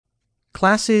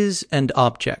Classes and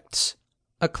objects.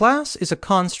 A class is a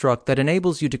construct that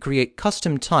enables you to create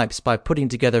custom types by putting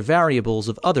together variables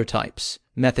of other types,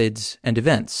 methods, and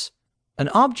events. An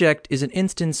object is an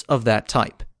instance of that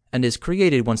type, and is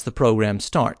created once the program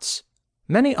starts.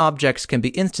 Many objects can be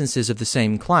instances of the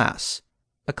same class.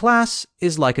 A class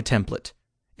is like a template.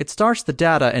 It starts the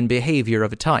data and behavior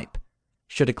of a type.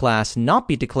 Should a class not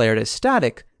be declared as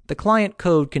static, the client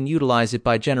code can utilize it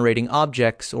by generating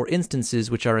objects or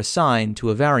instances which are assigned to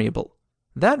a variable.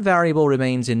 That variable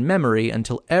remains in memory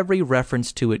until every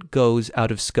reference to it goes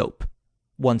out of scope.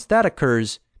 Once that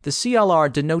occurs, the CLR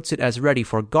denotes it as ready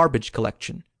for garbage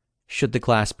collection. Should the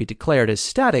class be declared as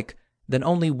static, then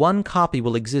only one copy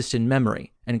will exist in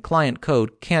memory, and client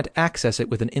code can't access it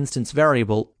with an instance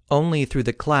variable, only through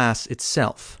the class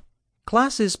itself.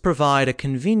 Classes provide a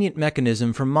convenient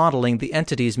mechanism for modeling the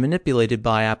entities manipulated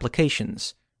by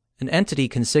applications. An entity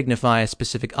can signify a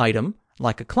specific item,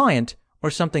 like a client,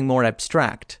 or something more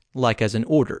abstract, like as an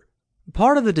order.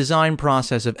 Part of the design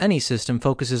process of any system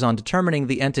focuses on determining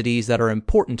the entities that are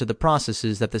important to the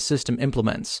processes that the system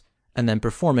implements, and then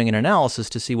performing an analysis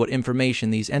to see what information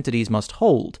these entities must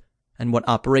hold, and what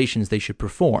operations they should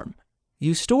perform.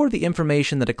 You store the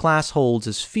information that a class holds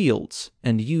as fields,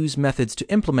 and use methods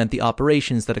to implement the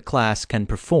operations that a class can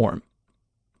perform.